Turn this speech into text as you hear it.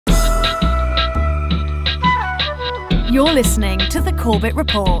You're listening to The Corbett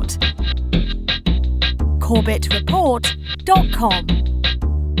Report. CorbettReport.com.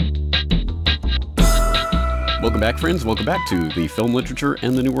 Welcome back, friends. Welcome back to the Film Literature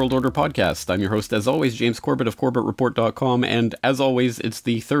and the New World Order podcast. I'm your host, as always, James Corbett of CorbettReport.com, and as always, it's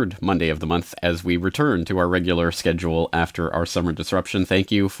the third Monday of the month as we return to our regular schedule after our summer disruption.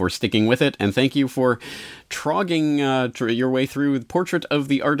 Thank you for sticking with it, and thank you for trogging your way through the Portrait of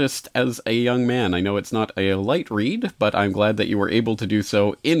the Artist as a Young Man. I know it's not a light read, but I'm glad that you were able to do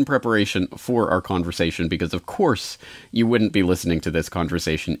so in preparation for our conversation, because of course you wouldn't be listening to this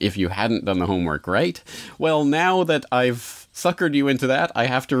conversation if you hadn't done the homework, right? Well, now that I've suckered you into that, I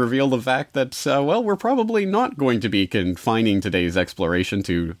have to reveal the fact that, we're probably not going to be confining today's exploration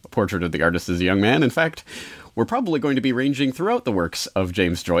to Portrait of the Artist as a Young Man. In fact, we're probably going to be ranging throughout the works of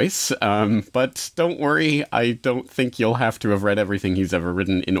James Joyce, but don't worry, I don't think you'll have to have read everything he's ever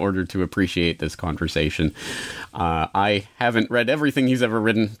written in order to appreciate this conversation. I haven't read everything he's ever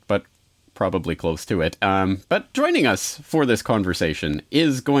written, but probably close to it. But joining us for this conversation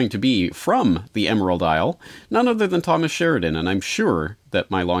is going to be from the Emerald Isle, none other than Thomas Sheridan, and I'm sure that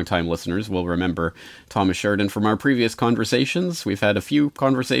my longtime listeners will remember Thomas Sheridan from our previous conversations. We've had a few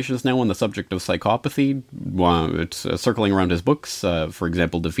conversations now on the subject of psychopathy, circling around his books, for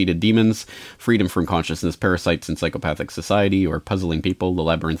example, Defeated Demons, Freedom from Consciousness, Parasites in Psychopathic Society, or Puzzling People, The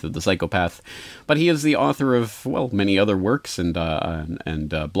Labyrinth of the Psychopath. But he is the author of, many other works and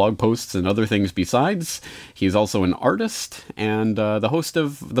blog posts and other things besides. He's also an artist and the host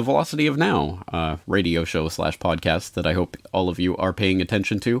of The Velocity of Now, radio show / podcast that I hope all of you are paying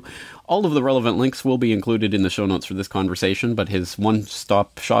attention to. All of the relevant links will be included in the show notes for this conversation, but his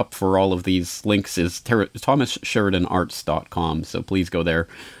one-stop shop for all of these links is thomassheridanarts.com, so please go there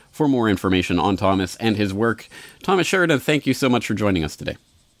for more information on Thomas and his work. Thomas Sheridan, thank you so much for joining us today.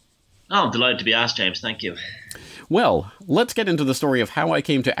 Oh, I'm delighted to be asked, James. Thank you. Well, let's get into the story of how I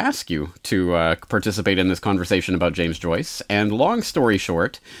came to ask you to participate in this conversation about James Joyce. And long story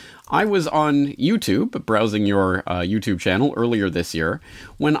short, I was on YouTube, browsing your YouTube channel earlier this year,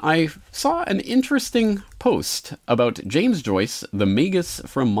 when I saw an interesting post about James Joyce, the Magus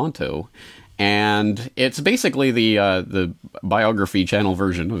from Monto. And it's basically the biography channel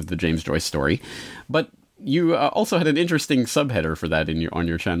version of the James Joyce story. But you also had an interesting subheader for that on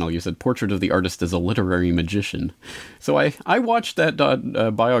your channel. You said, Portrait of the Artist as a Literary Magician. So I watched that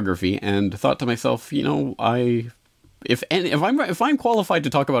biography and thought to myself, if I'm qualified to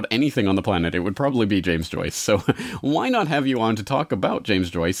talk about anything on the planet, it would probably be James Joyce. So why not have you on to talk about James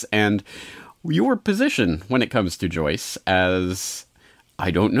Joyce and your position when it comes to Joyce as, I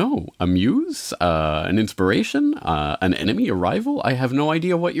don't know, a muse, an inspiration, an enemy, a rival? I have no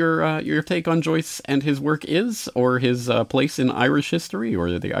idea what your take on Joyce and his work is, or his place in Irish history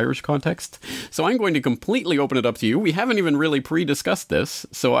or the Irish context. So I'm going to completely open it up to you. We haven't even really pre-discussed this,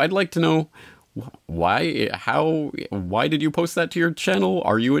 so I'd like to know why did you post that to your channel?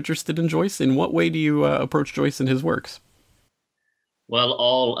 Are you interested in Joyce? In what way do you approach Joyce and his works? Well,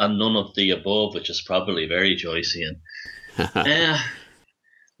 all and none of the above, which is probably very Joycean.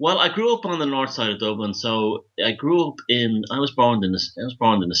 Well, I grew up on the north side of Dublin, so I was born in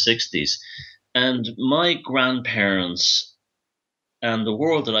the 60s, and my grandparents and the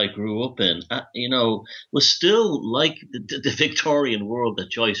world that I grew up in, was still like the Victorian world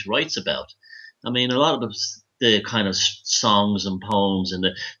that Joyce writes about. I mean, a lot of the kind of songs and poems and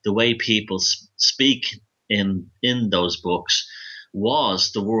the way people speak in those books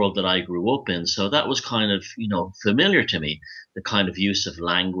was the world that I grew up in. So that was kind of, familiar to me, the kind of use of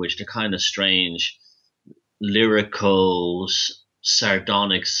language, the kind of strange lyrical,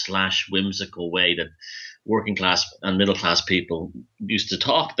 sardonic / whimsical way that working class and middle class people used to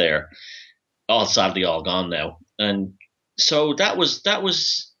talk there. Sadly all gone now. And so that was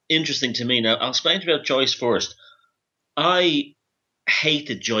interesting to me. Now, I'll explain to you about Joyce first. I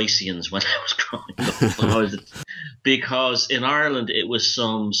hated Joyceans when I was growing up, because in Ireland it was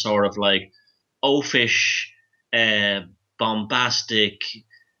some sort of like oafish, bombastic,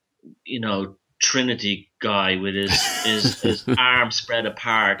 Trinity guy with his arms spread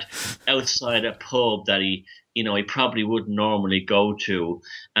apart outside a pub that he probably wouldn't normally go to,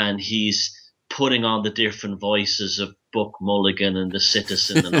 and he's putting on the different voices of Buck Mulligan and the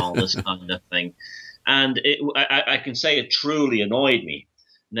Citizen and all this kind of thing. And I can say it truly annoyed me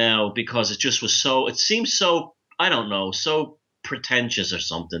now, because it seemed so, I don't know, so pretentious or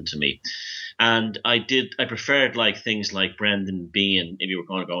something to me. And I preferred like things like Brendan Behan, if you were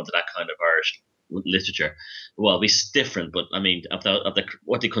going to go into that kind of Irish literature. Well, it's different, but I mean, of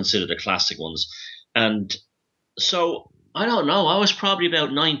what they consider the classic ones. And so, I don't know, I was probably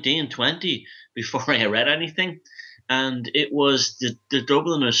about 19, 20 before I read anything. and it was the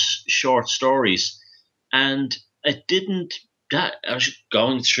Dubliners short stories, and it didn't. That I was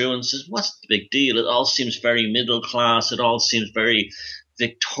going through and says, "What's the big deal?" It all seems very middle class. It all seems very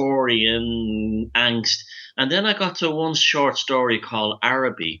Victorian angst. And then I got to one short story called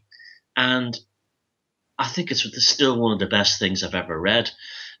Araby, and I think it's still one of the best things I've ever read.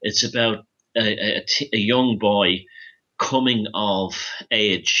 It's about a young boy coming of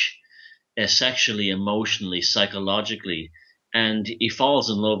age, sexually, emotionally, psychologically, and he falls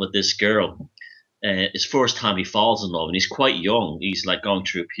in love with this girl. His first time he falls in love, and he's quite young. He's like going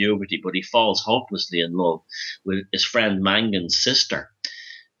through puberty, but he falls hopelessly in love with his friend Mangan's sister.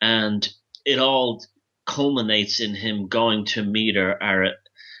 And it all culminates in him going to meet her at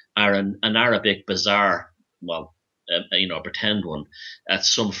an Arabic bazaar, well, a pretend one, at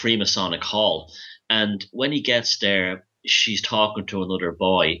some Freemasonic hall. And when he gets there, she's talking to another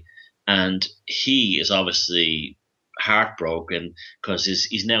boy, and he is obviously heartbroken because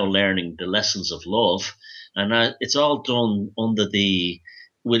he's now learning the lessons of love, and it's all done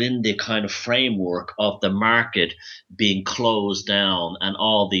within the kind of framework of the market being closed down, and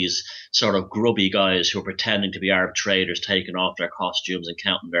all these sort of grubby guys who are pretending to be Arab traders taking off their costumes and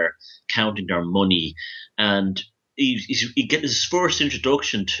counting their money. And he gets his first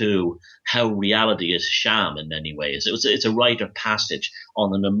introduction to how reality is sham in many ways. It's a rite of passage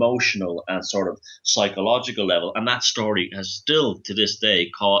on an emotional and sort of psychological level, and that story has still to this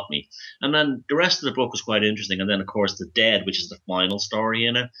day caught me. And then the rest of the book was quite interesting, and then of course The Dead, which is the final story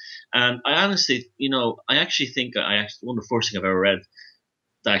in it. And I honestly, I actually think one of the first things I've ever read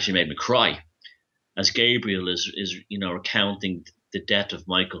that actually made me cry, as Gabriel is recounting the death of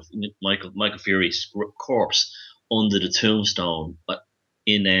Michael Fury's corpse under the tombstone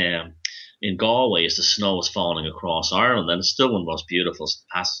in Galway as the snow is falling across Ireland. And it's still one of the most beautiful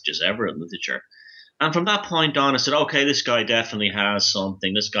passages ever in literature. And from that point on, I said, okay, this guy definitely has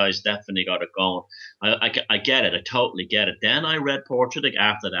something. This guy's definitely got it going. I get it. I totally get it. Then I read Portrait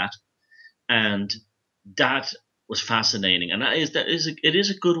after that, and that was fascinating. And it is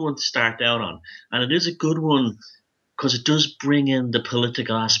a good one to start out on. And it is a good one because it does bring in the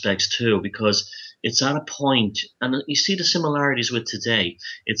political aspects too, because it's at a point, and you see the similarities with today,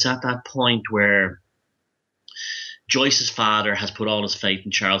 it's at that point where Joyce's father has put all his faith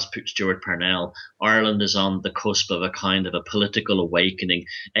in Charles Stewart Parnell. Ireland is on the cusp of a kind of a political awakening,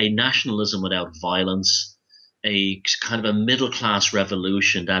 a nationalism without violence, a kind of a middle-class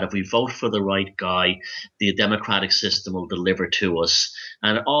revolution that if we vote for the right guy, the democratic system will deliver to us.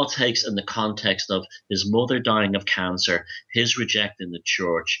 And it all takes in the context of his mother dying of cancer, his rejecting the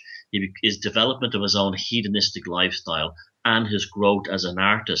church, his development of his own hedonistic lifestyle, and his growth as an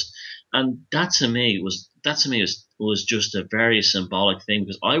artist. And that to me was just a very symbolic thing,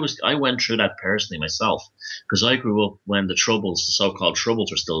 because I went through that personally myself, because I grew up when the so-called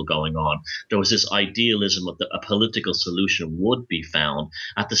troubles were still going on. There was this idealism of a political solution would be found.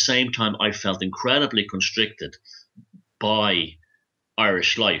 At the same time, I felt incredibly constricted by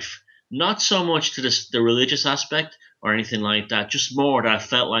Irish life. Not so much to the religious aspect or anything like that, just more that I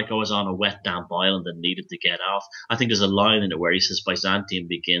felt like I was on a wet, damp island and needed to get off. I think there's a line in it where he says Byzantium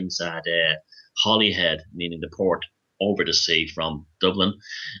begins at Holyhead, meaning the port over the sea from Dublin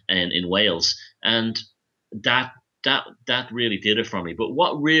and in Wales. And that really did it for me. But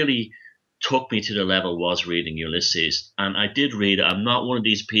what really took me to the level was reading Ulysses. And I did read it. I'm not one of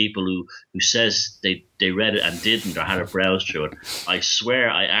these people who says they read it and didn't or had a browse through it. I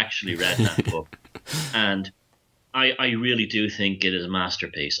swear I actually read that book. And I really do think it is a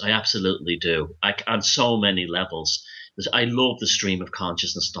masterpiece. I absolutely do. On so many levels. I love the stream of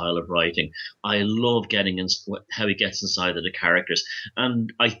consciousness style of writing. I love getting how he gets inside of the characters.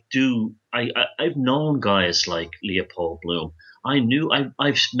 And I've known guys like Leopold Bloom.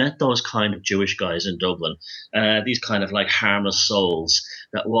 I've met those kind of Jewish guys in Dublin, these kind of like harmless souls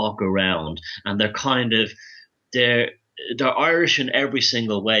that walk around, and they're Irish in every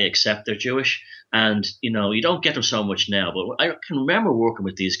single way except they're Jewish. And, you don't get them so much now. But I can remember working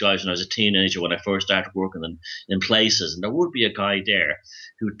with these guys when I was a teenager, when I first started working in places. And there would be a guy there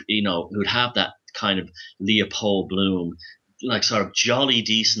who'd have that kind of Leopold Bloom, like sort of jolly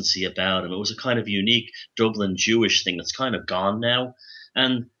decency about him. It was a kind of unique Dublin Jewish thing that's kind of gone now.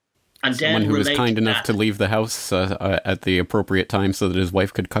 And someone who was kind enough to leave the house at the appropriate time so that his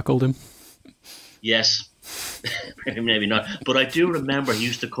wife could cuckold him? Yes. Maybe not. But I do remember he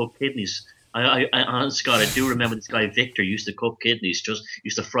used to cook kidneys. I honest God, I do remember this guy Victor used to cook kidneys,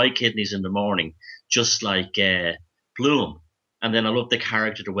 used to fry kidneys in the morning, just like Bloom. And then I love the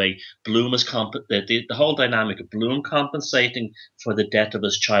character, the way Bloom is the whole dynamic of Bloom compensating for the death of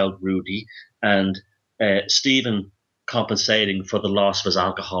his child Rudy, and Stephen compensating for the loss of his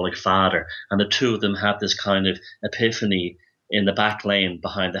alcoholic father, and the two of them have this kind of epiphany in the back lane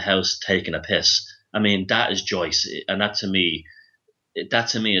behind the house taking a piss. I mean, that is Joyce, and that to me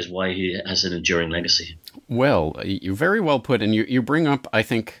is why he has an enduring legacy. Well, you very well put, and you bring up, I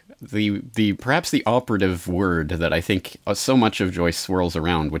think, the perhaps the operative word that I think so much of Joyce swirls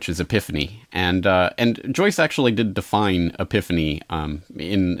around, which is epiphany. And Joyce actually did define epiphany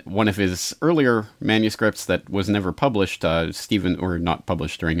in one of his earlier manuscripts that was never published, not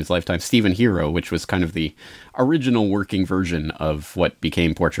published during his lifetime, Stephen Hero, which was kind of the original working version of what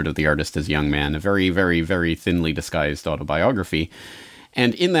became Portrait of the Artist as a Young Man, a very, very, very thinly disguised autobiography.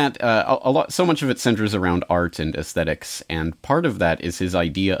 And in that, so much of it centers around art and aesthetics, and part of that is his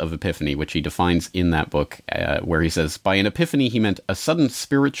idea of epiphany, which he defines in that book, where he says, by an epiphany he meant a sudden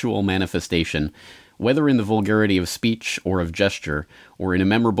spiritual manifestation, whether in the vulgarity of speech or of gesture, or in a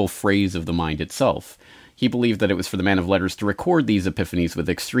memorable phrase of the mind itself. He believed that it was for the man of letters to record these epiphanies with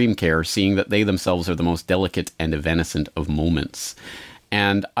extreme care, seeing that they themselves are the most delicate and evanescent of moments.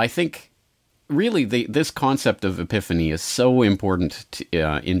 And I think really, this concept of epiphany is so important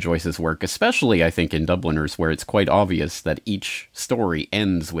in Joyce's work, especially, I think, in Dubliners, where it's quite obvious that each story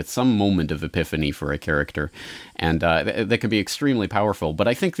ends with some moment of epiphany for a character, and that can be extremely powerful. But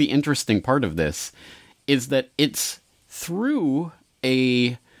I think the interesting part of this is that it's through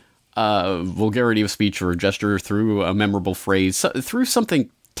a vulgarity of speech or gesture, through a memorable phrase, through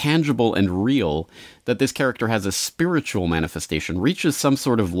something tangible and real, that this character has a spiritual manifestation, reaches some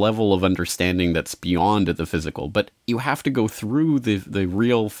sort of level of understanding that's beyond the physical. But you have to go through the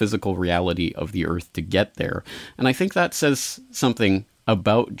real physical reality of the earth to get there. And I think that says something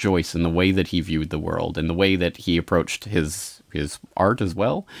about Joyce and the way that he viewed the world and the way that he approached his art as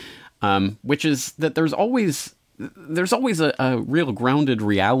well, which is that there's always a real grounded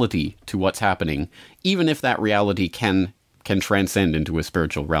reality to what's happening, even if that reality can transcend into a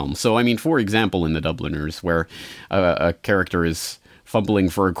spiritual realm. So, I mean, for example, in the Dubliners, where a character is fumbling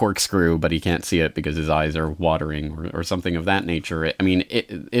for a corkscrew, but he can't see it because his eyes are watering, or something of that nature. I mean,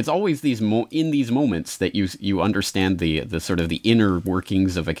 it's always in these moments that you understand the sort of the inner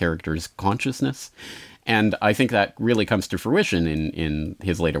workings of a character's consciousness. And I think that really comes to fruition in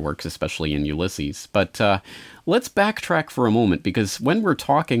his later works, especially in Ulysses. But let's backtrack for a moment, because when we're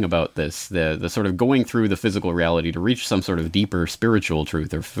talking about this, the sort of going through the physical reality to reach some sort of deeper spiritual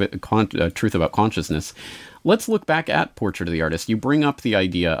truth or truth about consciousness, let's look back at Portrait of the Artist. You bring up the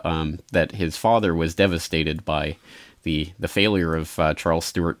idea that his father was devastated by the failure of Charles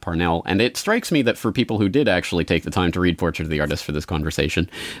Stewart Parnell. And it strikes me that for people who did actually take the time to read Portrait of the Artist for this conversation,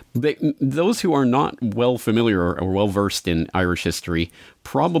 those who are not well familiar or well versed in Irish history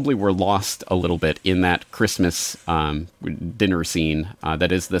probably were lost a little bit in that Christmas dinner scene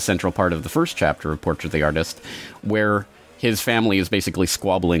that is the central part of the first chapter of Portrait of the Artist, where his family is basically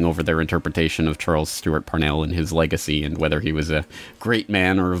squabbling over their interpretation of Charles Stewart Parnell and his legacy and whether he was a great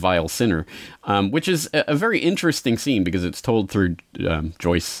man or a vile sinner, which is a very interesting scene because it's told through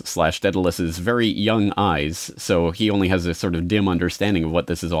Joyce/Daedalus's very young eyes, so he only has a sort of dim understanding of what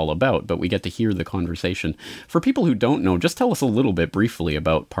this is all about, but we get to hear the conversation. For people who don't know, just tell us a little bit briefly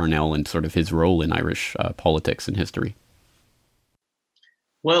about Parnell and sort of his role in Irish politics and history.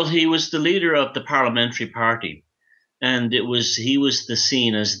 Well, he was the leader of the parliamentary party. And he was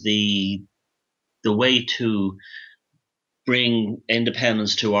seen as the way to bring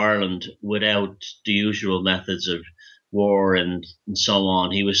independence to Ireland without the usual methods of war and so on.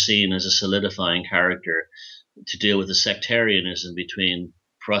 He was seen as a solidifying character to deal with the sectarianism between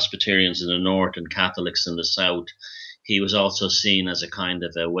Presbyterians in the north and Catholics in the south. He was also seen as a kind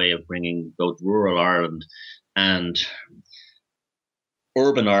of a way of bringing both rural Ireland and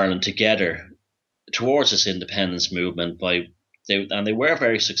urban Ireland together towards this independence movement. They were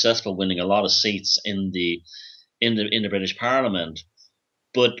very successful, winning a lot of seats in the British Parliament,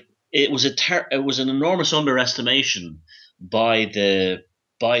 but it was an enormous underestimation by the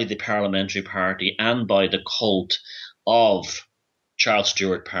parliamentary party and by the cult of Charles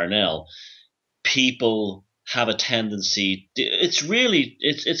Stewart Parnell. People have a tendency.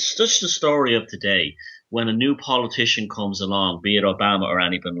 It's such the story of today. When a new politician comes along, be it Obama or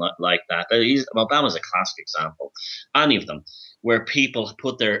anything like that, Obama's a classic example, any of them, where people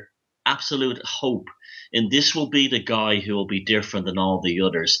put their absolute hope in this will be the guy who will be different than all the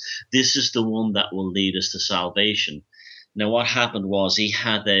others. This is the one that will lead us to salvation. Now, what happened was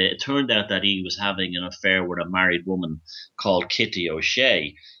it turned out that he was having an affair with a married woman called Kitty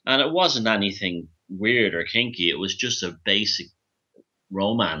O'Shea, and it wasn't anything weird or kinky. It was just a basic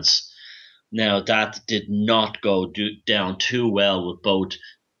romance. Now, that did not go down too well with both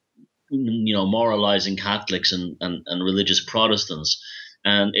moralizing Catholics and religious Protestants,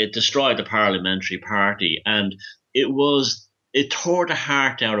 and it destroyed the parliamentary party, and it tore the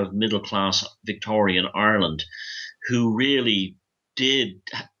heart out of middle class Victorian Ireland, who really did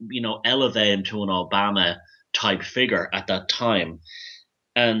elevate him to an Obama type figure at that time.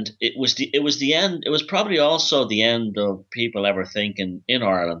 And it was the end. It was probably also the end of people ever thinking in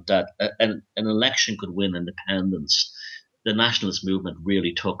Ireland that an election could win independence. The nationalist movement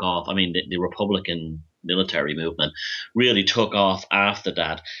really took off. I mean, the Republican military movement really took off after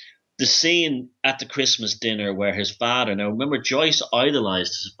that. The scene at the Christmas dinner where his father, now remember, Joyce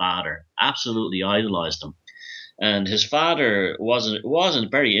idolized his father, absolutely idolized him. And his father wasn't a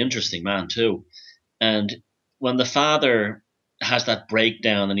very interesting man too. And when the father has that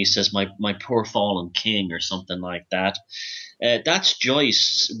breakdown and he says, my poor fallen king, or something like that, that's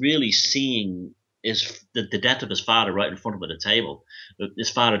Joyce really seeing the death of his father right in front of him at a table. His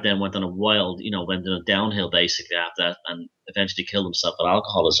father then went on went on a downhill basically after that, and eventually killed himself with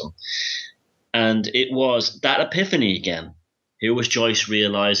alcoholism. And it was that epiphany again. Here was Joyce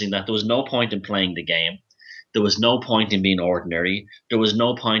realizing that there was no point in playing the game. There was no point in being ordinary. There was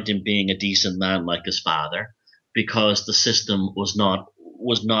no point in being a decent man like his father, because the system was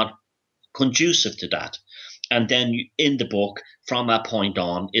not conducive to that. And then in the book, from that point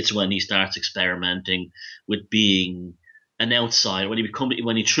on, it's when he starts experimenting with being an outsider,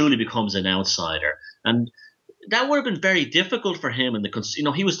 when he truly becomes an outsider. And that would have been very difficult for him.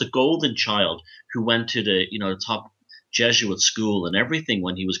 He was the golden child who went to the top Jesuit school and everything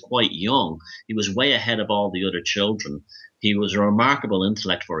when he was quite young. He was way ahead of all the other children. He was a remarkable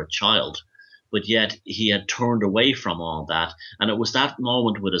intellect for a child. But yet he had turned away from all that. And it was that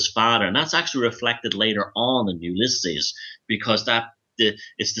moment with his father. And that's actually reflected later on in Ulysses, because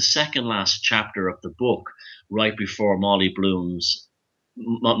it's the second last chapter of the book, right before Molly Bloom,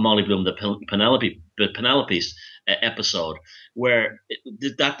 the Penelope's episode, where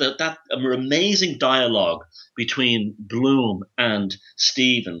that amazing dialogue between Bloom and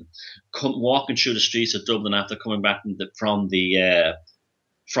Stephen walking through the streets of Dublin after coming back from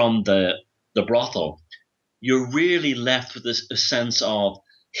the brothel, you're really left with a sense of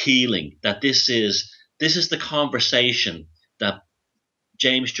healing, that this is the conversation that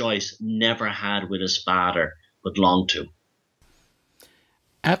James Joyce never had with his father, but longed to.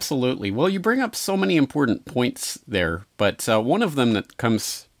 Absolutely. Well, you bring up so many important points there, but one of them that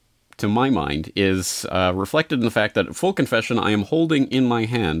comes to my mind is reflected in the fact that, full confession, I am holding in my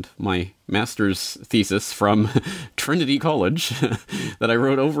hand my master's thesis from Trinity College that I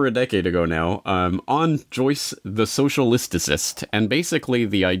wrote over a decade ago now, on Joyce the socialisticist. And basically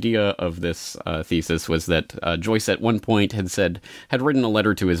the idea of this thesis was that Joyce at one point had written a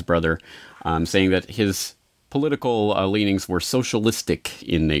letter to his brother saying that his political leanings were socialistic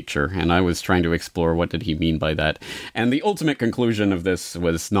in nature, and I was trying to explore what did he mean by that. And the ultimate conclusion of this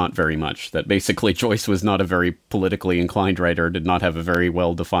was not very much, that basically Joyce was not a very politically inclined writer, did not have a very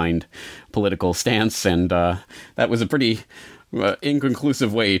well-defined political stance, and that was a pretty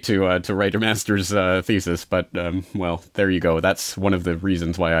inconclusive way to write a master's thesis, but well, there you go. That's one of the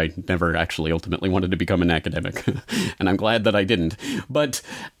reasons why I never actually ultimately wanted to become an academic, and I'm glad that I didn't. But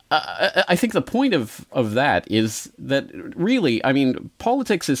I think the point of that is that really, I mean,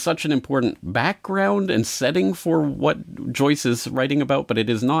 politics is such an important background and setting for what Joyce is writing about, but it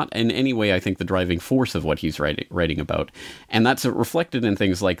is not in any way, I think, the driving force of what he's writing about. And that's reflected in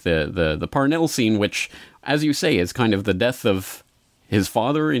things like the Parnell scene, which, as you say, is kind of the death of his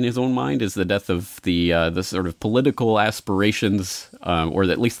father in his own mind, is the death of the sort of political aspirations, or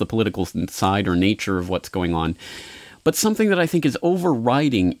at least the political side or nature of what's going on. But something that I think is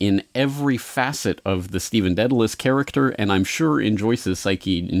overriding in every facet of the Stephen Dedalus character, and I'm sure in Joyce's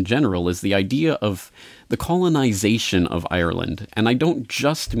psyche in general, is the idea of the colonization of Ireland. And I don't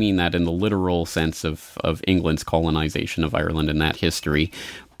just mean that in the literal sense of England's colonization of Ireland and that history,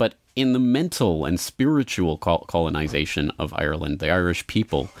 but in the mental and spiritual colonization of Ireland, the Irish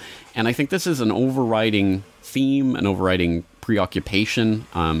people. And I think this is an overriding theme, an overriding preoccupation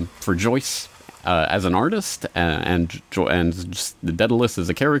for Joyce as an artist, and just the Dedalus as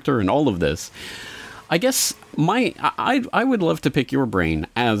a character, and all of this. I guess I would love to pick your brain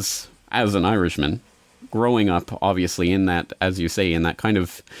as an Irishman, growing up, obviously, in that, as you say, in that kind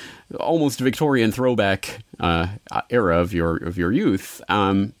of almost Victorian throwback era of your youth.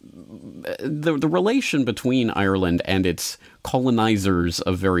 The relation between Ireland and its colonizers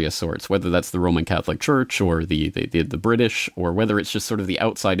of various sorts, whether that's the Roman Catholic Church or the British, or whether it's just sort of the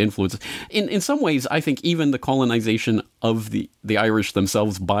outside influence. In some ways, I think even the colonization of the Irish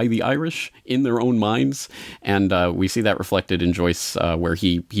themselves by the Irish in their own minds. And we see that reflected in Joyce, where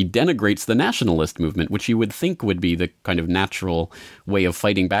he denigrates the nationalist movement, which you would think would be the kind of natural way of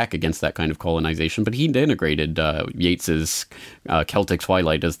fighting back against that kind of colonization. But he denigrated Yeats's Celtic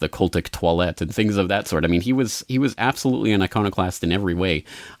Twilight as the cultic toilette and things of that sort. I mean, he was absolutely an iconoclast in every way.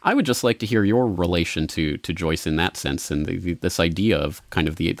 I would just like to hear your relation to Joyce in that sense, and this idea of kind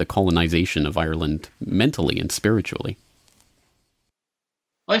of the colonization of Ireland mentally and spiritually.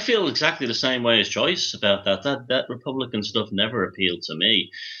 I feel exactly the same way as Joyce about that. That Republican stuff never appealed to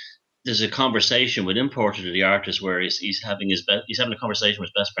me. There's a conversation with Importer the artist where he's having a conversation with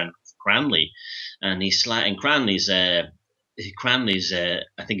his best friend Cranley, and Cranley's I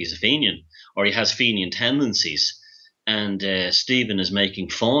think he's a Fenian, or he has Fenian tendencies, and Stephen is making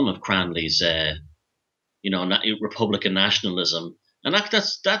fun of Cranley's Republican nationalism, and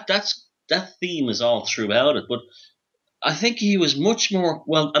that theme is all throughout it. But I think he was much more,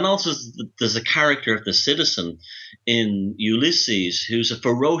 well, and also there's a character of the citizen in Ulysses who's a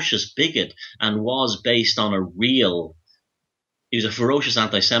ferocious bigot and was based on he was a ferocious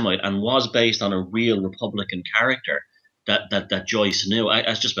anti-Semite and was based on a real Republican character that Joyce knew,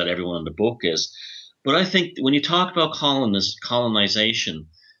 as just about everyone in the book is. But I think when you talk about colonization,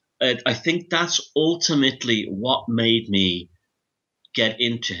 I think that's ultimately what made me get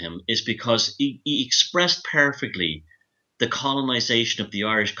into him, is because he expressed perfectly the colonization of the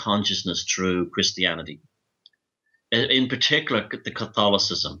Irish consciousness through Christianity, in particular the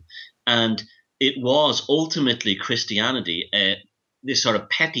Catholicism. And it was ultimately Christianity, this sort of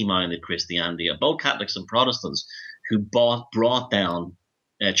petty-minded Christianity of both Catholics and Protestants, who brought down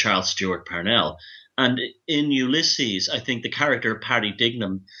Charles Stewart Parnell. And in Ulysses, I think the character of Paddy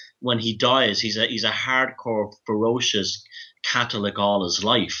Dignam, when he dies, he's a hardcore, ferocious Catholic all his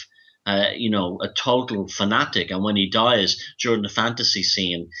life. A total fanatic, and when he dies during the fantasy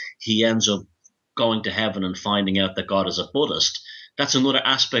scene, he ends up going to heaven and finding out that God is a Buddhist. That's another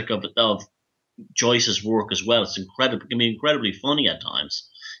aspect of Joyce's work as well. It's incredible. It can be incredibly funny at times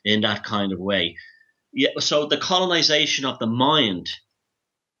in that kind of way. Yeah. So the colonization of the mind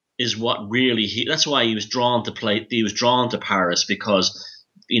is what really that's why he was drawn to He was drawn to Paris, because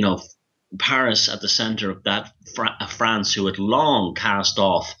Paris at the center of that France, who had long cast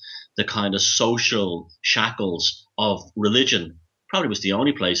off the kind of social shackles of religion, probably was the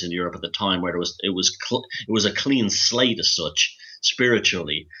only place in Europe at the time where it was a clean slate as such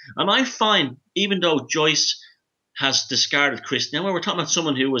spiritually. And I find, even though Joyce has discarded Christianity, now we're talking about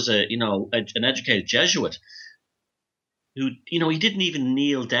someone who was an educated Jesuit, who he didn't even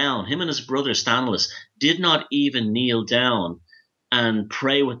kneel down. Him and his brother Stanislas did not even kneel down and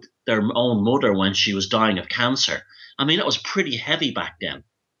pray with their own mother when she was dying of cancer. I mean, that was pretty heavy back then.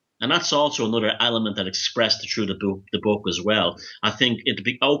 And that's also another element that expressed through the book as well. I think in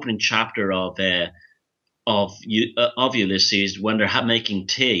the opening chapter of Ulysses, when they're making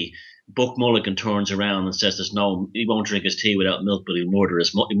tea, Buck Mulligan turns around and says he won't drink his tea without milk, but he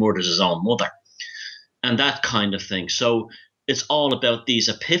murders his own mother. And that kind of thing. So it's all about these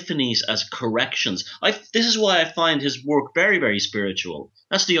epiphanies as corrections. This is why I find his work very, very spiritual.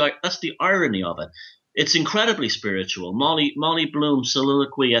 That's the irony of it. It's incredibly spiritual. Molly Bloom's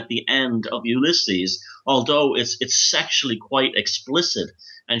soliloquy at the end of Ulysses, although it's sexually quite explicit,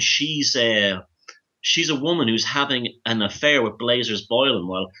 and she's a woman who's having an affair with Blazers Boylan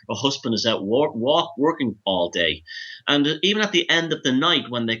while her husband is out working all day. And even at the end of the night,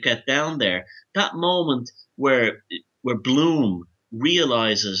 when they get down there, that moment where Bloom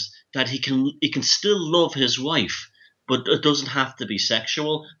realizes that he can still love his wife, but it doesn't have to be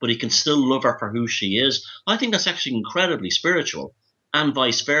sexual, but he can still love her for who she is. I think that's actually incredibly spiritual, and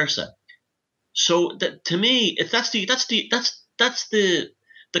vice versa. So to me, that's the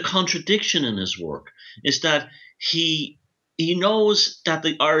contradiction in his work, is that he knows that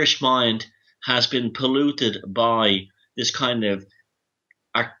the Irish mind has been polluted by this kind of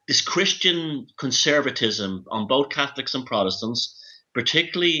this Christian conservatism on both Catholics and Protestants,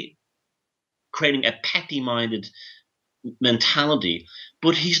 particularly creating a petty-minded mentality.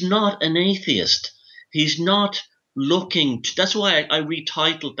 But he's not an atheist. He's not looking to, that's why I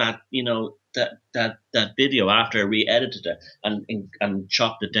retitled that that video after I re-edited it and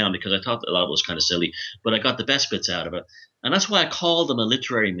chopped it down, because I thought a lot of it was kind of silly, but I got the best bits out of it. And that's why I called him a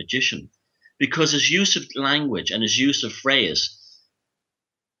literary magician, because his use of language and his use of phrase,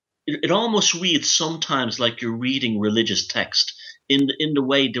 it almost reads sometimes like you're reading religious text in the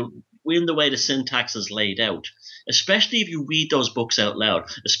way in the way the syntax is laid out, especially if you read those books out loud,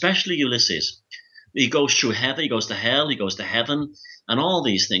 especially Ulysses. He goes through heaven, he goes to hell, he goes to heaven, and all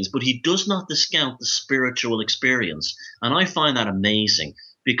these things, but he does not discount the spiritual experience. And I find that amazing,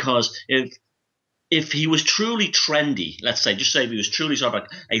 because if he was truly trendy, let's say, just say if he was truly sort of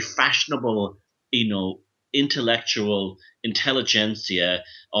like a fashionable, intellectual intelligentsia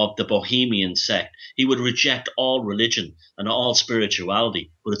of the Bohemian sect, he would reject all religion and all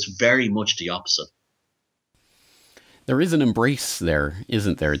spirituality, but it's very much the opposite. There is an embrace there,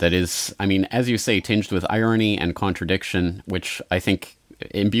 isn't there? That is, I mean, as you say, tinged with irony and contradiction, which I think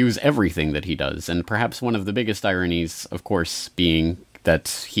imbues everything that he does. And perhaps one of the biggest ironies, of course, being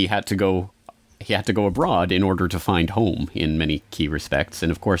that he had to go abroad in order to find home in many key respects,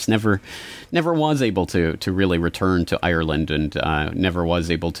 and of course never was able to really return to Ireland, and never was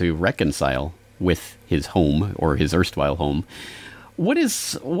able to reconcile with his home, or his erstwhile home. What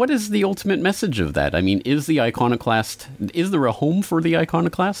is the ultimate message of that? I mean, is there a home for the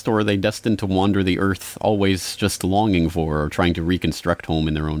iconoclast, or are they destined to wander the earth, always just longing for or trying to reconstruct home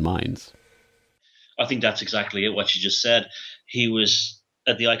in their own minds? I think that's exactly it, what you just said. He was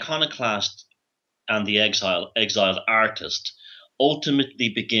the iconoclast, and the exiled artist ultimately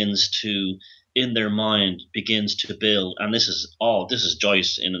begins to build, and this is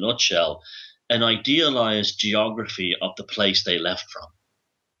Joyce in a nutshell, an idealized geography of the place they left from,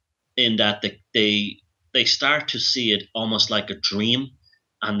 in that they start to see it almost like a dream,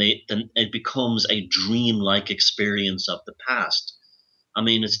 and then it becomes a dream-like experience of the past. I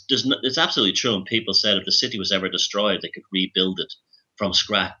mean, it's absolutely true. And people said if the city was ever destroyed, they could rebuild it from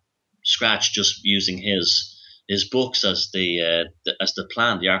scratch, just using his books as the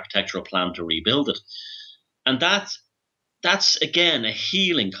plan, the architectural plan to rebuild it. And that's again a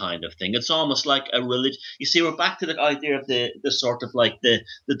healing kind of thing. It's almost like a religion. You see, we're back to the idea of the sort of like the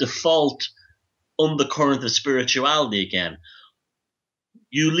default undercurrent of spirituality again.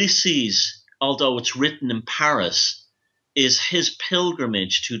 Ulysses, although it's written in Paris, is his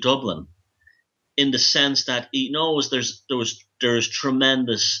pilgrimage to Dublin, in the sense that he knows there's a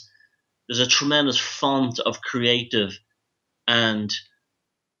tremendous font of creative and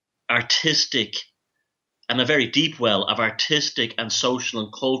artistic, and a very deep well of artistic and social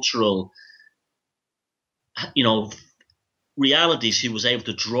and cultural, realities he was able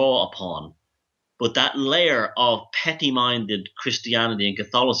to draw upon. But that layer of petty-minded Christianity and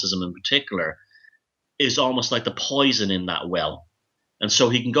Catholicism in particular is almost like the poison in that well. And so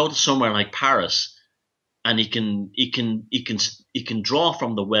he can go to somewhere like Paris, and he can draw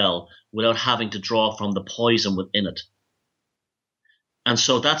from the well without having to draw from the poison within it. And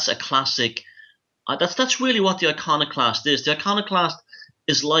so that's a classic. That's really what the iconoclast is. The iconoclast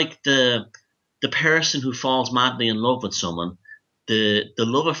is like the person who falls madly in love with someone. The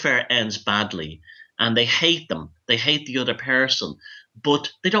love affair ends badly, and they hate them. They hate the other person,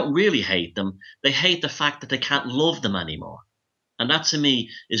 but they don't really hate them. They hate the fact that they can't love them anymore. And that, to me,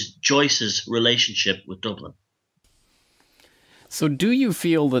 is Joyce's relationship with Dublin. So do you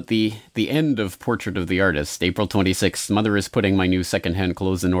feel that the end of Portrait of the Artist, April 26th, Mother is putting my new second-hand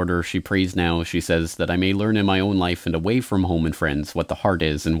clothes in order. She prays now. She says that I may learn in my own life and away from home and friends what the heart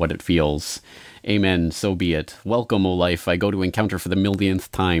is and what it feels. Amen, so be it. Welcome, O life. I go to encounter for the millionth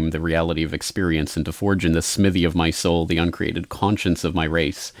time the reality of experience, and to forge in the smithy of my soul the uncreated conscience of my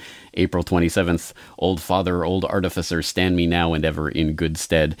race. April 27th, old father, old artificer, stand me now and ever in good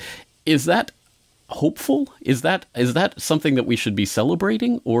stead. Is that hopeful? Is that something that we should be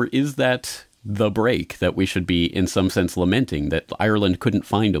celebrating, or is that the break that we should be in some sense lamenting, that Ireland couldn't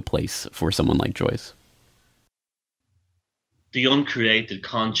find a place for someone like Joyce? The uncreated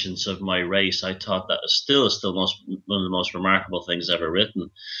conscience of my race, I thought that is still one of the most remarkable things ever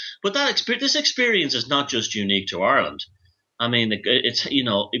written. But this experience is not just unique to Ireland. I mean, it's if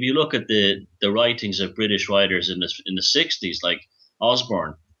you look at the writings of British writers in the 60s, like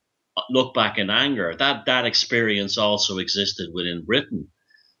Osborne, look back in anger, that experience also existed within Britain.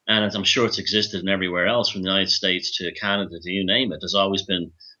 And as I'm sure it's existed in everywhere else, from the United States to Canada to you name it. There's always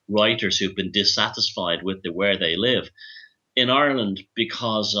been writers who've been dissatisfied with where they live. In Ireland,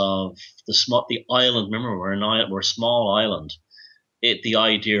 because of the island, remember we're a small island, the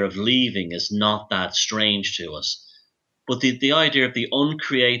idea of leaving is not that strange to us. But the idea of the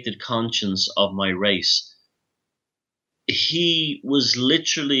uncreated conscience of my race, he was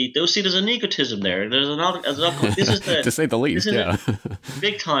literally, there's an egotism there. This is to say the least, yeah.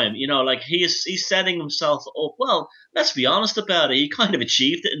 Big time, like he's setting himself up. Well, let's be honest about it. He kind of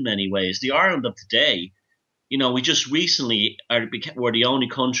achieved it in many ways. The Ireland of today, we just recently were the only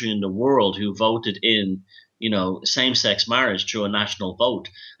country in the world who voted in same-sex marriage through a national vote,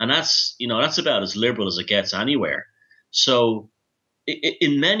 and that's about as liberal as it gets anywhere. So,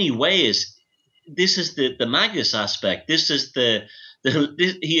 in many ways, this is the Magus aspect. This is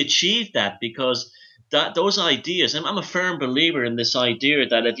he achieved that because those ideas. I'm a firm believer in this idea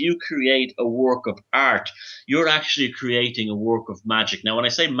that if you create a work of art, you're actually creating a work of magic. Now, when I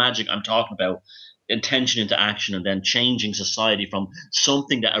say magic, I'm talking about intention into action and then changing society from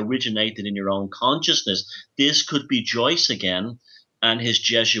something that originated in your own consciousness. This could be Joyce again and his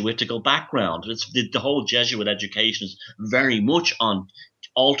Jesuitical background. It's the whole Jesuit education is very much on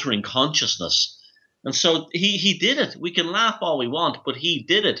altering consciousness. And so he did it. We can laugh all we want, but he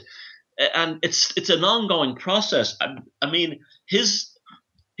did it. And it's an ongoing process. I mean, his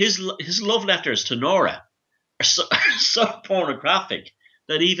love letters to Nora are so pornographic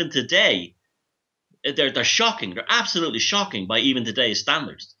that even today they're shocking. They're absolutely shocking by even today's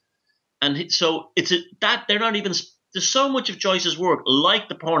standards. And so they're not even. There's so much of Joyce's work, like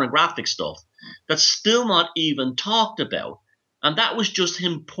the pornographic stuff, that's still not even talked about. And that was just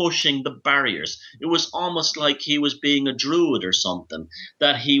him pushing the barriers. It was almost like he was being a druid or something,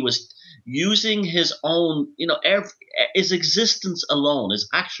 that he was using his own, his existence alone, his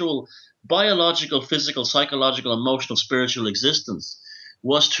actual biological, physical, psychological, emotional, spiritual existence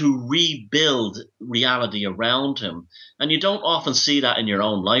was to rebuild reality around him. And you don't often see that in your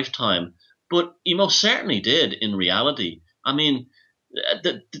own lifetime, but he most certainly did in reality. I mean,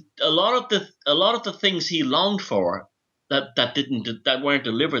 a lot of the things he longed for that weren't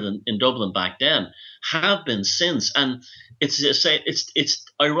delivered in Dublin back then have been since. And it's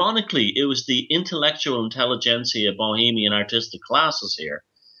ironically, it was the intellectual intelligentsia, bohemian artistic classes here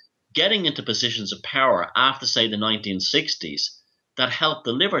getting into positions of power after, say, the 1960s that helped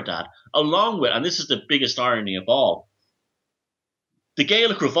deliver that, along with, and this is the biggest irony of all, the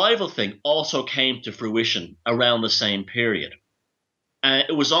Gaelic revival thing also came to fruition around the same period.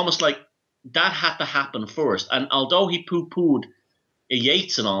 It was almost like that had to happen first. And although he poo-pooed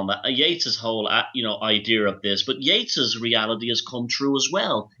Yeats and all that, Yeats's whole idea of this, but Yeats's reality has come true as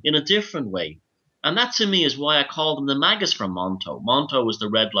well in a different way. And that to me is why I called him the Magus from Monto. Monto was the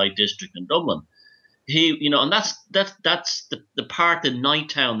red light district in Dublin. And that's the part in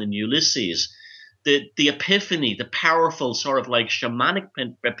Nighttown in Ulysses. The epiphany, the powerful sort of like shamanic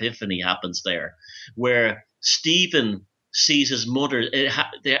epiphany happens there, where Stephen sees his mother.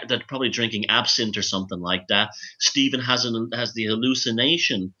 They're probably drinking absinthe or something like that. Stephen has the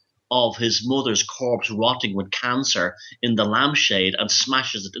hallucination of his mother's corpse rotting with cancer in the lampshade and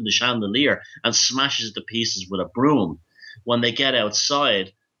smashes it in the chandelier and smashes it to pieces with a broom. When they get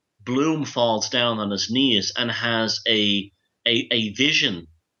outside, Bloom falls down on his knees and has a vision,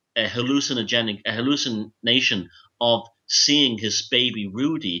 a hallucination of seeing his baby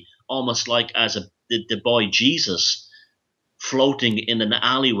Rudy, almost like as the boy Jesus, floating in an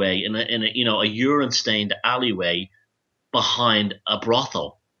alleyway, in a urine stained alleyway behind a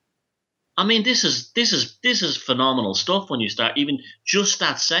brothel. I mean, this is phenomenal stuff when you start, even just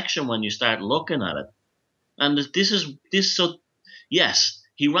that section when you start looking at it. And yes,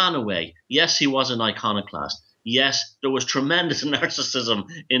 he ran away. Yes, he was an iconoclast. Yes, there was tremendous narcissism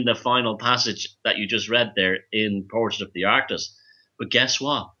in the final passage that you just read there in Portrait of the Artist. But guess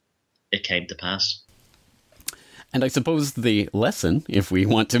what? It came to pass. And I suppose the lesson, if we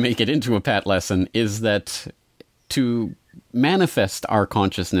want to make it into a pat lesson, is that to manifest our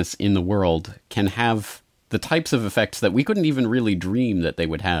consciousness in the world can have the types of effects that we couldn't even really dream that they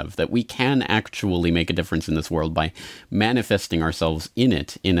would have, that we can actually make a difference in this world by manifesting ourselves in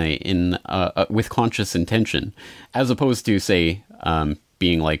it with conscious intention, as opposed to, say,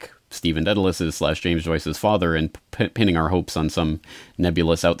 being like Stephen Dedalus / James Joyce's father and pinning our hopes on some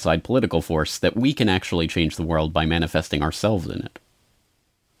nebulous outside political force, that we can actually change the world by manifesting ourselves in it.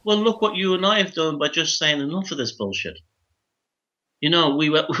 Well, look what you and I have done by just saying enough of this bullshit. We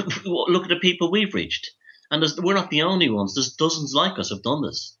look at the people we've reached. And we're not the only ones. There's dozens like us have done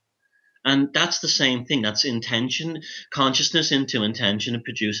this. And that's the same thing. That's intention, consciousness into intention, and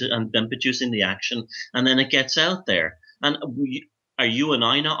produce it, and then producing the action, and then it gets out there. And are you and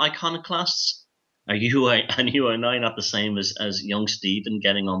I not iconoclasts? Are you and I not the same as young Stephen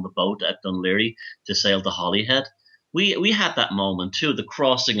getting on the boat at Dunleary to sail to Holyhead? We had that moment too, the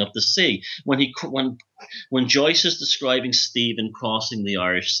crossing of the sea. When Joyce is describing Stephen crossing the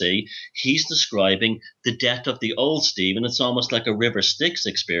Irish Sea, he's describing the death of the old Stephen. It's almost like a River Styx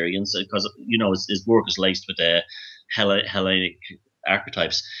experience because his work is laced with Hellenic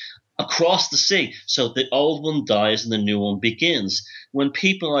archetypes. Across the sea, so the old one dies and the new one begins. When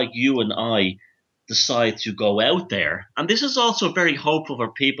people like you and I decide to go out there, and this is also very hopeful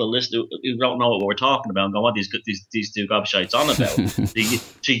for people listening who don't know what we're talking about and go, what these two gobshites on about,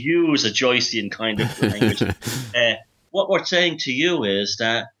 to use a Joycean kind of language. What we're saying to you is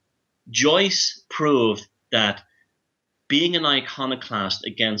that Joyce proved that being an iconoclast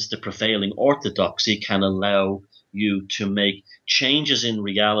against the prevailing orthodoxy can allow you to make changes in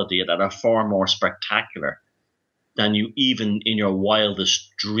reality that are far more spectacular than you even in your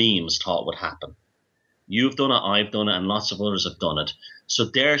wildest dreams thought would happen. You've done it, I've done it, and lots of others have done it. So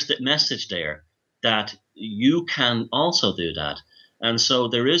there's the message there that you can also do that. And so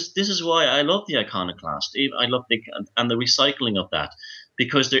this is why I love the iconoclast. I love the recycling of that,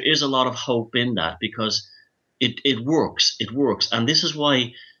 because there is a lot of hope in that, because it works. And this is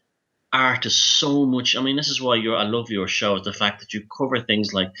why art is so much. I mean, this is why I love your show, is the fact that you cover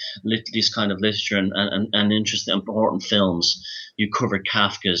things like this kind of literature and interesting, important films. You cover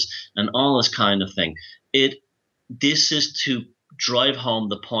Kafka's and all this kind of thing. This is to drive home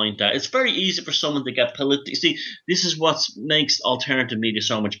the point that it's very easy for someone to get political. See, this is what makes alternative media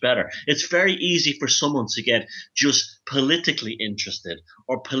so much better. It's very easy for someone to get just politically interested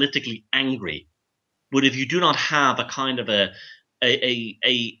or politically angry. But if you do not have a kind of a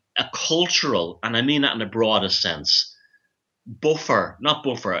cultural, and I mean that in the broadest sense,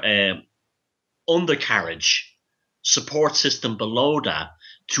 undercarriage, support system below that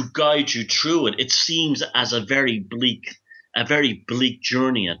to guide you through it, it seems as a very bleak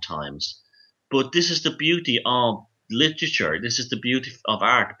journey at times. But this is the beauty of literature. This is the beauty of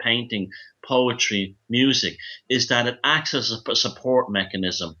art, painting, poetry, music, is that it acts as a support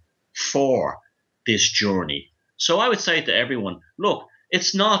mechanism for this journey. So I would say to everyone, look,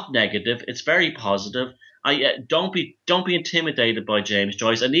 it's not negative. It's very positive. Don't be intimidated by James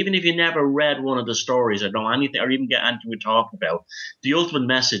Joyce. And even if you never read one of the stories or know anything, or even get anything we're talking about, the ultimate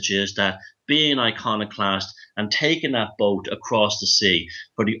message is that being an iconoclast and taking that boat across the sea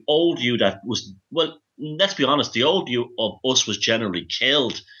for the old you that was, well, let's be honest, the old you of us was generally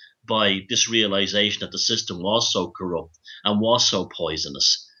killed by this realization that the system was so corrupt and was so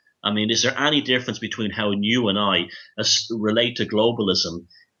poisonous. I mean, is there any difference between how you and I relate to globalism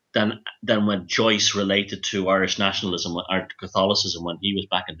than when Joyce related to Irish nationalism or Catholicism when he was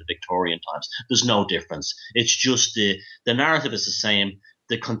back in the Victorian times? There's no difference. It's just the narrative is the same.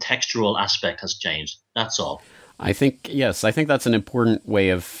 The contextual aspect has changed. That's all. I think that's an important way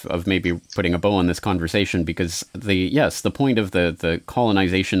of maybe putting a bow on this conversation, because the point of the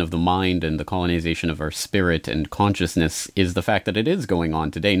colonization of the mind and the colonization of our spirit and consciousness is the fact that it is going on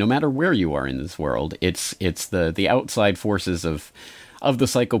today, no matter where you are in this world. It's the outside forces of the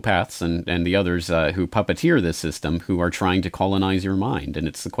psychopaths and the others who puppeteer this system, who are trying to colonize your mind. And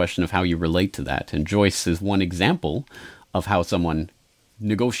it's the question of how you relate to that. And Joyce is one example of how someone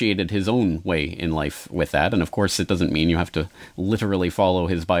negotiated his own way in life with that. And of course, it doesn't mean you have to literally follow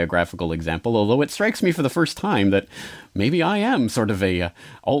his biographical example, although it strikes me for the first time that maybe I am sort of a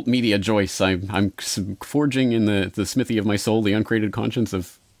alt-media Joyce. I'm forging in the smithy of my soul the uncreated conscience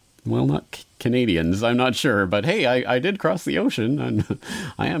of, well, not Canadians, I'm not sure, but hey, I did cross the ocean, and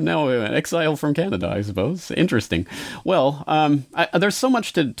I am now an exile from Canada, I suppose. Interesting. Well, there's so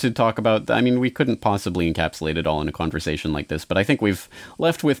much to talk about. I mean, we couldn't possibly encapsulate it all in a conversation like this, but I think we've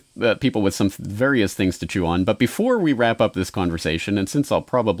left with people with some various things to chew on. But before we wrap up this conversation, and since I'll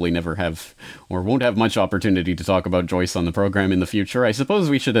probably never have, or won't have much opportunity to talk about Joyce on the program in the future, I suppose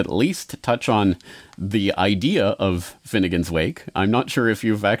we should at least touch on the idea of Finnegan's Wake. I'm not sure if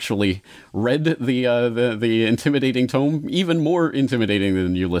you've actually read the intimidating tome, even more intimidating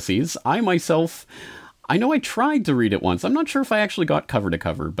than Ulysses. I myself, I know I tried to read it once. I'm not sure if I actually got cover to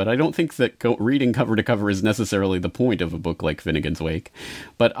cover, but I don't think that reading cover to cover is necessarily the point of a book like Finnegan's Wake.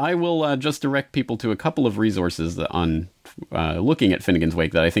 But I will just direct people to a couple of resources on looking at Finnegan's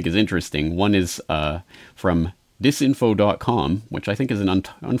Wake that I think is interesting. One is from disinfo.com, which I think is an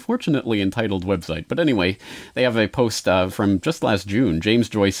unfortunately entitled website. But anyway, they have a post from just last June, James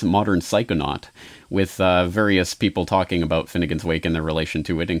Joyce, Modern Psychonaut, with various people talking about Finnegan's Wake and their relation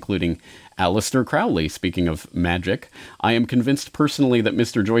to it, including Aleister Crowley, speaking of magic. I am convinced personally that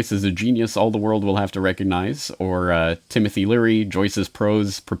Mr. Joyce is a genius all the world will have to recognize. Or Timothy Leary, Joyce's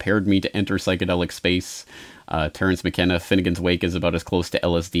prose prepared me to enter psychedelic space. Terence McKenna, Finnegan's Wake is about as close to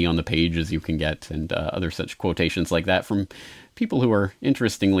LSD on the page as you can get, and other such quotations like that from people who are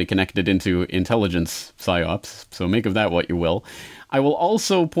interestingly connected into intelligence psyops, so make of that what you will. I will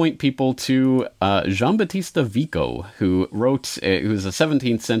also point people to Giambattista Vico, who wrote, who's a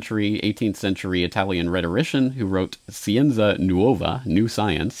 17th century, 18th century Italian rhetorician who wrote Scienza Nuova, New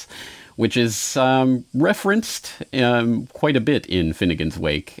Science, which is referenced quite a bit in Finnegan's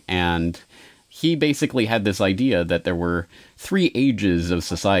Wake, and he basically had this idea that there were three ages of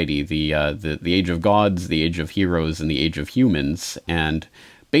society, the age of gods, the age of heroes, and the age of humans. And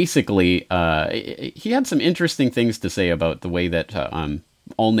basically, he had some interesting things to say about the way that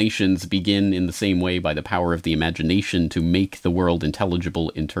all nations begin in the same way, by the power of the imagination to make the world intelligible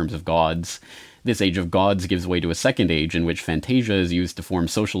in terms of gods. This age of gods gives way to a second age in which fantasia is used to form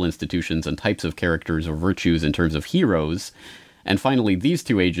social institutions and types of characters or virtues in terms of heroes. And finally, these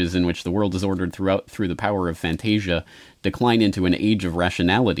two ages, in which the world is ordered through the power of fantasia, decline into an age of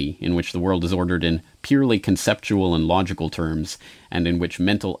rationality, in which the world is ordered in purely conceptual and logical terms, and in which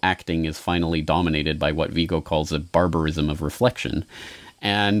mental acting is finally dominated by what Vico calls a barbarism of reflection.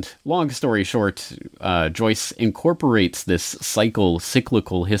 And long story short, Joyce incorporates this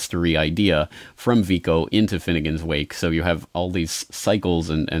cyclical history idea from Vico into Finnegan's Wake. So you have all these cycles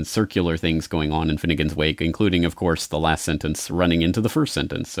and circular things going on in Finnegan's Wake, including, of course, the last sentence running into the first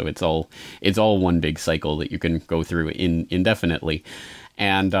sentence. So it's all one big cycle that you can go through indefinitely.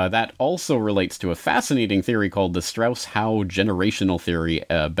 And that also relates to a fascinating theory called the Strauss-Howe generational theory,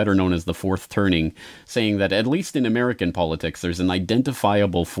 better known as the fourth turning, saying that at least in American politics, there's an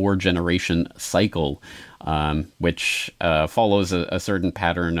identifiable four-generation cycle, which follows a certain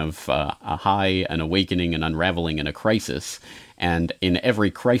pattern of a high, an awakening, an unraveling, and a crisis. And in every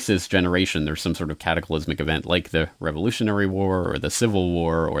crisis generation, there's some sort of cataclysmic event, like the Revolutionary War or the Civil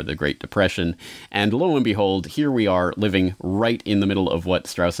War or the Great Depression. And lo and behold, here we are living right in the middle of what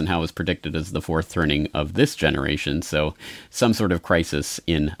Strauss and Howe has predicted as the fourth turning of this generation. So some sort of crisis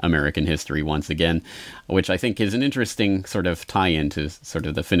in American history once again, which I think is an interesting sort of tie-in to sort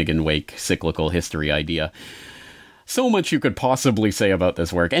of the Finnegan Wake cyclical history idea. So much you could possibly say about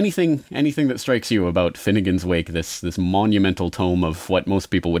this work. Anything that strikes you about Finnegan's Wake, this monumental tome of what most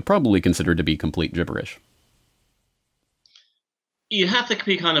people would probably consider to be complete gibberish? You have to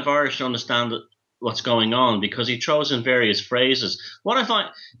be kind of Irish to understand what's going on, because he throws in various phrases. What I find,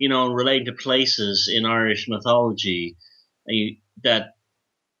 relating to places in Irish mythology, that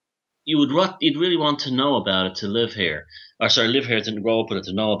you'd really want to know about it to live here. Or sorry, live here to grow up with it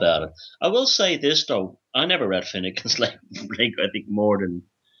to know about it. I will say this, though. I never read Finnegan's Wake, I think, more than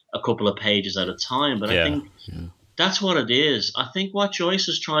a couple of pages at a time. But I think that's what it is. I think what Joyce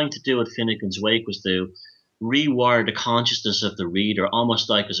was trying to do with Finnegan's Wake was to rewire the consciousness of the reader,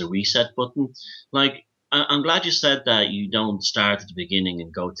 almost like as a reset button. Like, I'm glad you said that you don't start at the beginning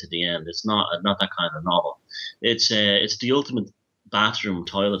and go to the end. It's not that kind of novel. It's the ultimate bathroom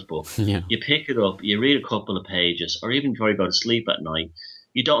toilet book. Yeah. You pick it up, you read a couple of pages, or even before you go to sleep at night.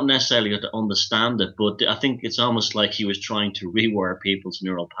 You don't necessarily have to understand it, but I think it's almost like he was trying to rewire people's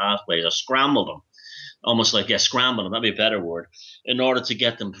neural pathways, or scramble them. Almost like, scramble them, that'd be a better word, in order to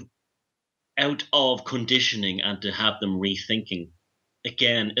get them out of conditioning and to have them rethinking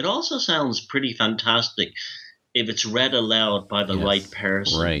again. It also sounds pretty fantastic if it's read aloud by the right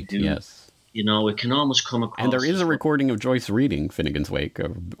person. Right, yes. It can almost come across. And there is a recording of Joyce reading Finnegan's Wake,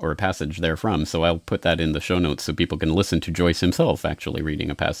 or a passage therefrom, so I'll put that in the show notes so people can listen to Joyce himself actually reading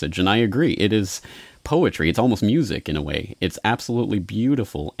a passage. And I agree, it is poetry. It's almost music in a way. It's absolutely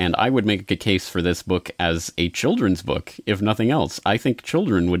beautiful, and I would make a case for this book as a children's book, if nothing else. I think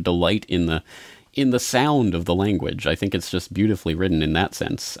children would delight in the sound of the language. I think it's just beautifully written in that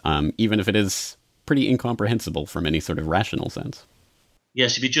sense, even if it is pretty incomprehensible from any sort of rational sense.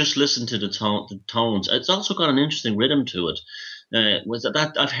 Yes, if you just listen to the tones, it's also got an interesting rhythm to it.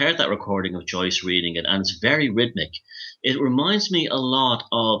 That I've heard that recording of Joyce reading it, and it's very rhythmic. It reminds me a lot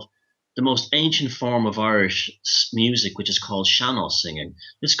of the most ancient form of Irish music, which is called sean-nós singing.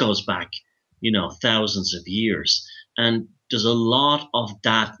 This goes back, thousands of years, and there's a lot of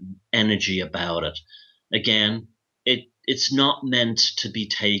that energy about it. Again, it's not meant to be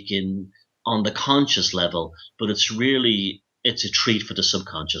taken on the conscious level, but it's a treat for the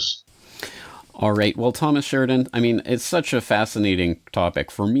subconscious. All right. Well, Thomas Sheridan, it's such a fascinating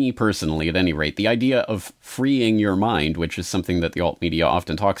topic for me personally, at any rate. The idea of freeing your mind, which is something that the alt media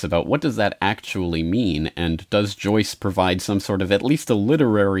often talks about. What does that actually mean? And does Joyce provide some sort of, at least a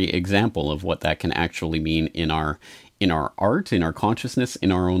literary example of what that can actually mean in our art, in our consciousness,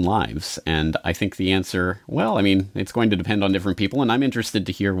 in our own lives? And I think the answer, it's going to depend on different people, and I'm interested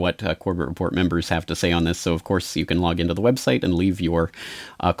to hear what Corbett Report members have to say on this. So, of course, you can log into the website and leave your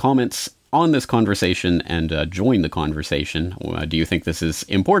comments on this conversation and join the conversation. Do you think this is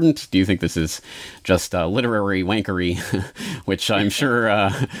important? Do you think this is just literary wankery, which I'm sure,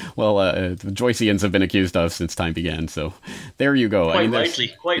 Joyceans have been accused of since time began. So there you go.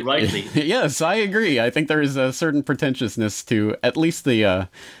 Quite rightly. Yes, I agree. I think there is a certain pretentiousness to at least the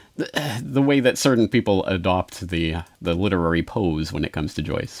the way that certain people adopt the literary pose when it comes to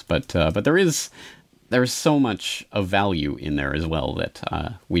Joyce. But there's so much of value in there as well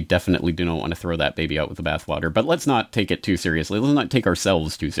that we definitely do not want to throw that baby out with the bathwater. But let's not take it too seriously. Let's not take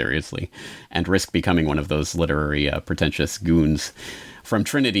ourselves too seriously and risk becoming one of those literary pretentious goons from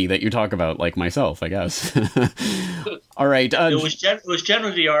Trinity that you talk about, like myself, I guess. All right. It was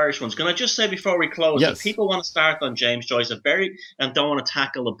generally the Irish ones. Can I just say before we close, yes. if people want to start on James Joyce and don't want to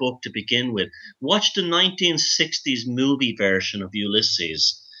tackle a book to begin with, watch the 1960s movie version of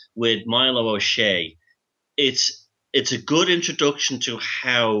Ulysses with Milo O'Shea. It's a good introduction to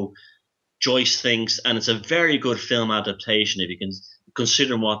how Joyce thinks, and it's a very good film adaptation if you can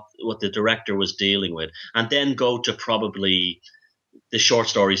consider what the director was dealing with, and then go to probably the short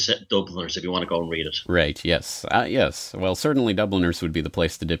story set Dubliners if you want to go and read it. Right, yes. Yes. Well, certainly Dubliners would be the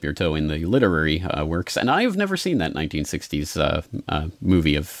place to dip your toe in the literary works. And I have never seen that 1960s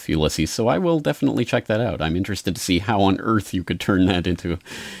movie of Ulysses, so I will definitely check that out. I'm interested to see how on earth you could turn that into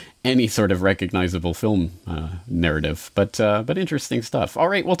any sort of recognizable film narrative. But interesting stuff. All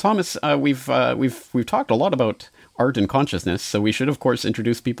right, well, Thomas, we've talked a lot about art and consciousness, so we should, of course,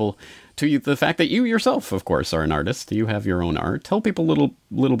 introduce people to the fact that you yourself, of course, are an artist. You have your own art. Tell people a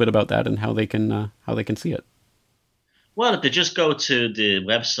little bit about that and how they can see it. Well, if they just go to the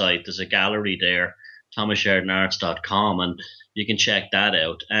website, there's a gallery there, thomassheridanarts.com, and you can check that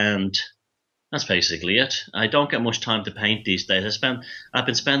out. And that's basically it. I don't get much time to paint these days. I've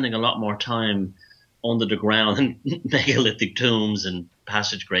been spending a lot more time under the ground in megalithic tombs and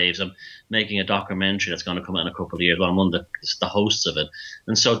passage graves. I'm making a documentary that's going to come out in a couple of years. Well, I'm one of the hosts of it,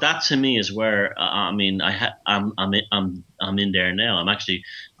 and so that to me is where I'm in there now.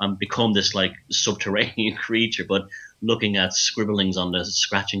 I'm become this like subterranean creature, but looking at scribblings on the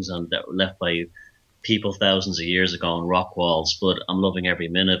scratchings on that were left by people thousands of years ago on rock walls. But I'm loving every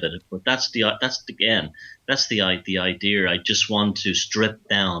minute of it. But that's the idea. I just want to strip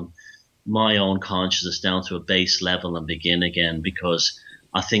down my own consciousness down to a base level and begin again, because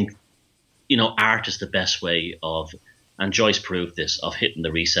I think, art is the best way of, and Joyce proved this, of hitting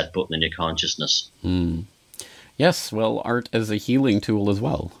the reset button in your consciousness. Yes, well, art as a healing tool as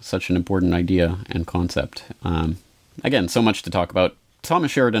well. Such an important idea and concept. Again, so much to talk about.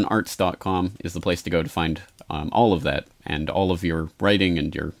 ThomasSheridanArts.com is the place to go to find all of that and all of your writing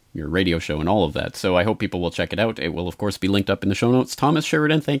and your radio show and all of that. So I hope people will check it out. It will, of course, be linked up in the show notes. Thomas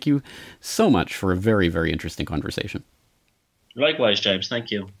Sheridan, thank you so much for a very, very interesting conversation. Likewise, James. Thank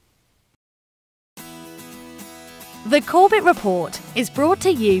you. The Corbett Report is brought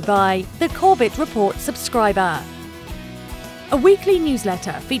to you by the Corbett Report subscriber, a weekly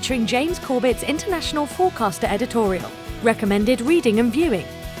newsletter featuring James Corbett's International Forecaster editorial, recommended reading and viewing,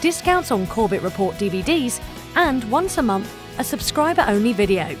 discounts on Corbett Report DVDs, and once a month, a subscriber-only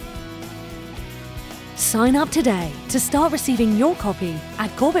video. Sign up today to start receiving your copy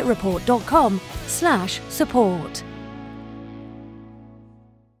at corbettreport.com/support.